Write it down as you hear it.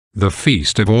the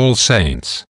Feast of All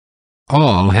Saints.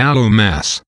 All Hallow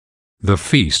Mass, the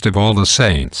Feast of All the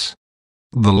Saints.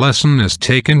 The lesson is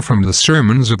taken from the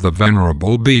sermons of the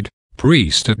Venerable Bede,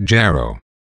 priest at Jarrow.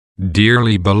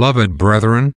 Dearly beloved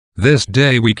brethren, this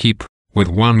day we keep, with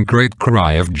one great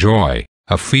cry of joy,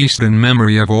 a feast in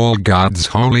memory of all God's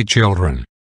holy children.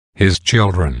 His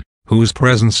children, whose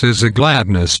presence is a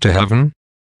gladness to heaven.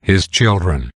 His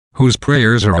children, whose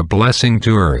prayers are a blessing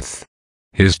to earth.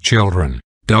 His children,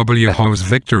 whose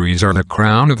victories are the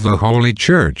crown of the Holy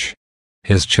Church.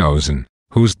 His chosen,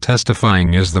 whose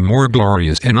testifying is the more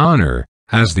glorious in honor,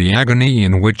 as the agony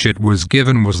in which it was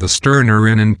given was the sterner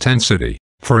in intensity,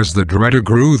 for as the dreader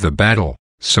grew the battle,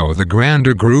 so the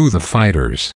grander grew the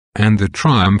fighters, and the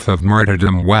triumph of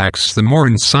martyrdom waxed the more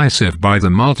incisive by the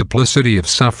multiplicity of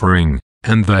suffering,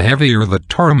 and the heavier the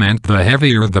torment the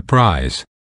heavier the prize.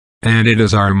 And it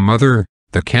is our Mother,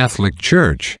 the Catholic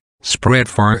Church, spread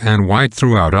far and wide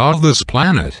throughout all this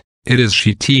planet, it is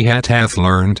she hath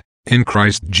learned, in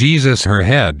Christ Jesus her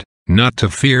head, not to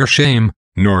fear shame,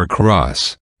 nor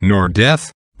cross, nor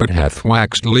death, but hath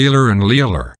waxed lealer and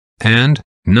lealer, and,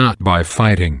 not by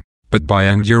fighting, but by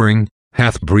enduring,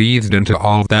 hath breathed into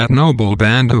all that noble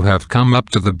band who have come up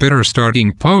to the bitter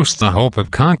starting post the hope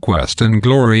of conquest and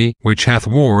glory which hath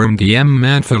warmed them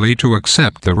manfully to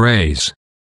accept the rays.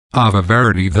 Of a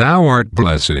verity thou art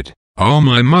blessed, O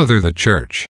my Mother the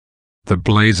Church. The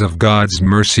blaze of God's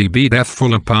mercy beateth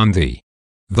full upon thee.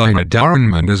 Thine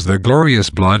adornment is the glorious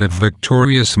blood of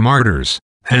victorious martyrs,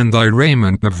 and thy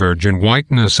raiment the virgin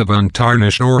whiteness of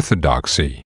untarnished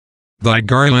orthodoxy. Thy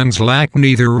garlands lack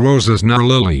neither roses nor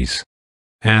lilies.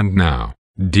 And now,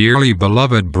 dearly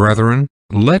beloved brethren,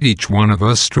 let each one of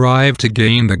us strive to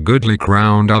gain the goodly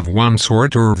crown of one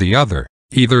sort or the other,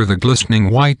 either the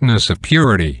glistening whiteness of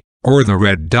purity, or the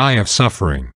red dye of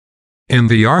suffering. In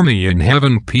the army in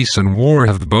heaven peace and war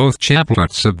have both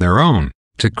chaplets of their own,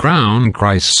 to crown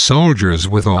Christ's soldiers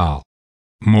withal.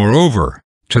 Moreover,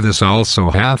 to this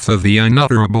also hath of the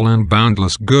unutterable and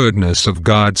boundless goodness of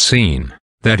God seen,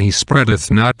 that he spreadeth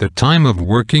not the time of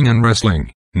working and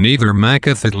wrestling, neither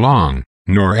maketh it long,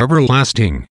 nor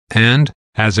everlasting, and,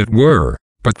 as it were,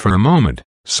 but for a moment,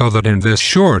 so that in this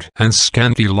short and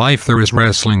scanty life there is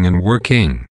wrestling and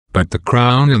working, but the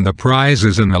crown and the prize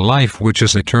is in the life which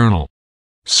is eternal.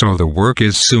 So the work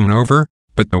is soon over,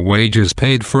 but the wage is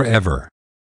paid forever.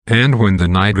 And when the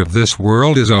night of this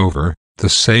world is over, the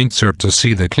saints are to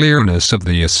see the clearness of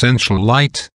the essential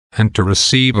light, and to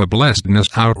receive a blessedness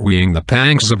outweighing the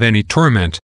pangs of any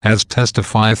torment, as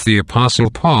testifieth the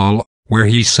Apostle Paul, where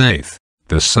he saith,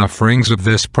 "The sufferings of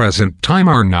this present time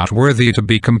are not worthy to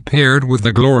be compared with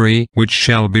the glory which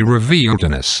shall be revealed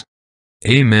in us."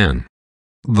 Amen.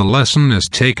 The lesson is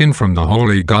taken from the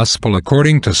Holy Gospel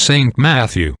according to St.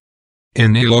 Matthew.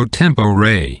 In illo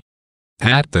tempore.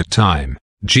 At the time,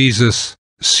 Jesus,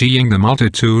 seeing the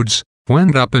multitudes,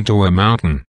 went up into a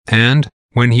mountain, and,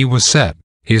 when he was set,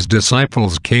 his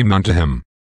disciples came unto him.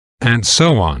 And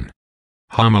so on.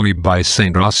 Homily by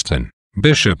St. Austin,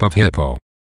 Bishop of Hippo.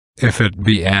 If it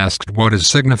be asked what is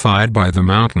signified by the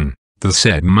mountain, the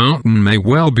said mountain may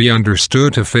well be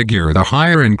understood to figure the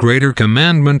higher and greater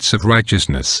commandments of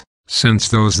righteousness, since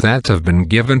those that have been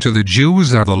given to the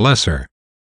Jews are the lesser.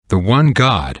 The one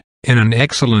God, in an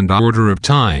excellent order of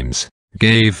times,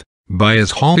 gave, by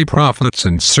his holy prophets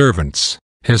and servants,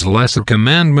 his lesser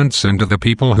commandments unto the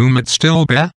people whom it still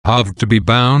behoved to be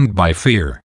bound by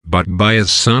fear, but by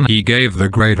his Son he gave the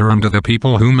greater unto the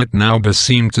people whom it now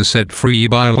beseemed to set free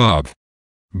by love.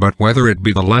 But whether it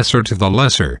be the lesser to the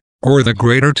lesser, or the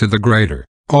greater to the greater,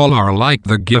 all are like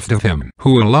the gift of him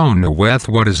who alone knoweth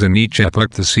what is in each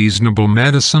epoch the seasonable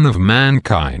medicine of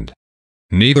mankind.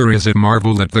 Neither is it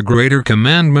marvel that the greater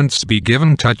commandments be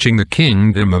given touching the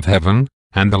kingdom of heaven,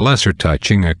 and the lesser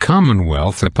touching a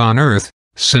commonwealth upon earth,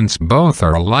 since both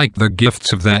are alike the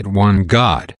gifts of that one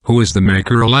God who is the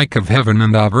maker alike of heaven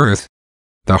and of earth.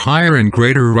 The higher and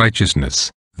greater righteousness,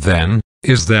 then,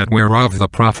 is that whereof the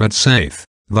prophet saith,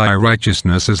 "Thy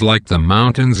righteousness is like the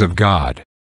mountains of God."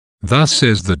 Thus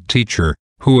is the teacher,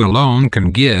 who alone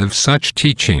can give such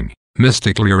teaching,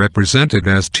 mystically represented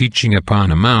as teaching upon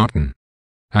a mountain.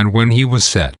 And when he was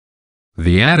set,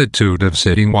 the attitude of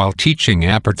sitting while teaching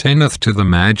appertaineth to the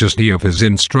majesty of his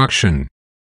instruction.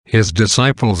 His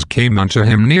disciples came unto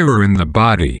him nearer in the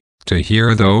body, to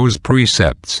hear those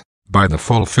precepts, by the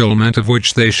fulfillment of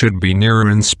which they should be nearer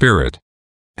in spirit.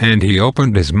 And he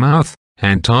opened his mouth,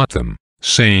 and taught them,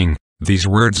 saying, these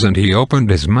words "and he opened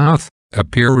his mouth,"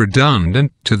 appear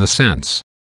redundant to the sense.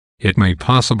 It may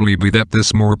possibly be that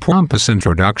this more pompous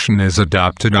introduction is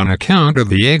adopted on account of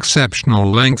the exceptional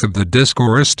length of the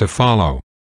discourse to follow.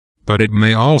 But it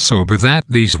may also be that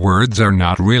these words are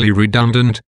not really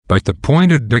redundant, but the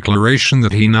pointed declaration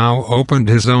that he now opened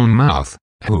his own mouth,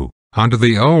 who, under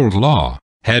the old law,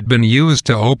 had been used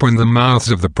to open the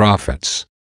mouths of the prophets.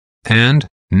 And,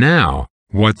 now,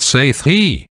 what saith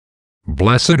he?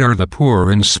 Blessed are the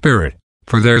poor in spirit,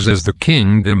 for theirs is the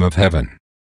kingdom of heaven.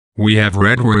 We have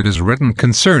read where it is written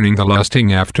concerning the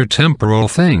lusting after temporal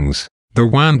things, the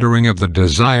wandering of the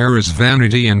desire is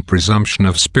vanity and presumption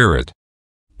of spirit.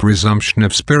 Presumption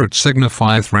of spirit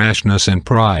signifieth rashness and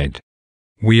pride.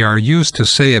 We are used to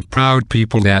say of proud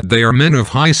people that they are men of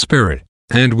high spirit,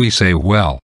 and we say,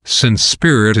 well, since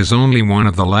spirit is only one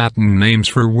of the Latin names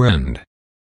for wind.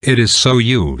 It is so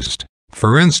used,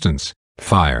 for instance,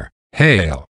 fire,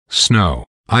 hail, snow,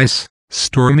 ice,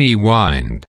 stormy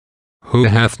wind. Who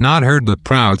hath not heard the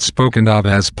proud spoken of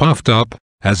as puffed up,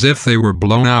 as if they were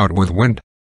blown out with wind?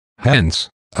 Hence,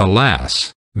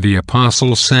 alas, the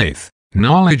apostle saith,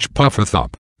 knowledge puffeth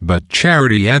up, but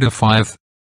charity edifieth.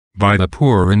 By the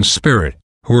poor in spirit,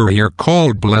 who are here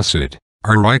called blessed,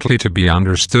 are rightly to be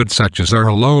understood such as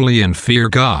are lowly and fear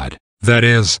God, that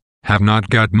is, have not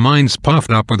got minds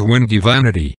puffed up with windy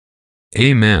vanity.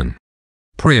 Amen.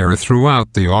 Prayer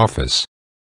throughout the office.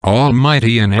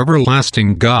 Almighty and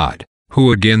everlasting God,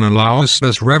 who again allowest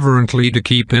us reverently to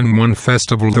keep in one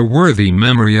festival the worthy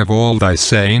memory of all thy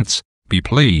saints, be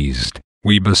pleased,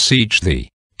 we beseech thee,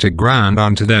 to grant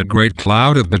unto that great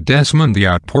cloud of bedesment the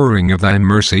outpouring of thy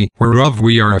mercy whereof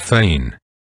we are fain.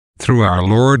 Through our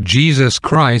Lord Jesus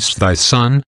Christ thy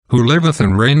Son, who liveth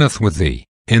and reigneth with thee,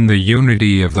 in the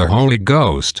unity of the Holy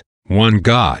Ghost, one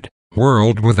God,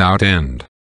 world without end.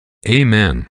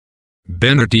 Amen.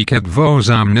 Benedicat vos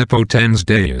omnipotens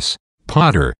Deus,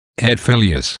 Pater, et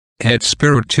Filius, et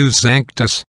Spiritus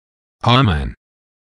Sanctus. Amen.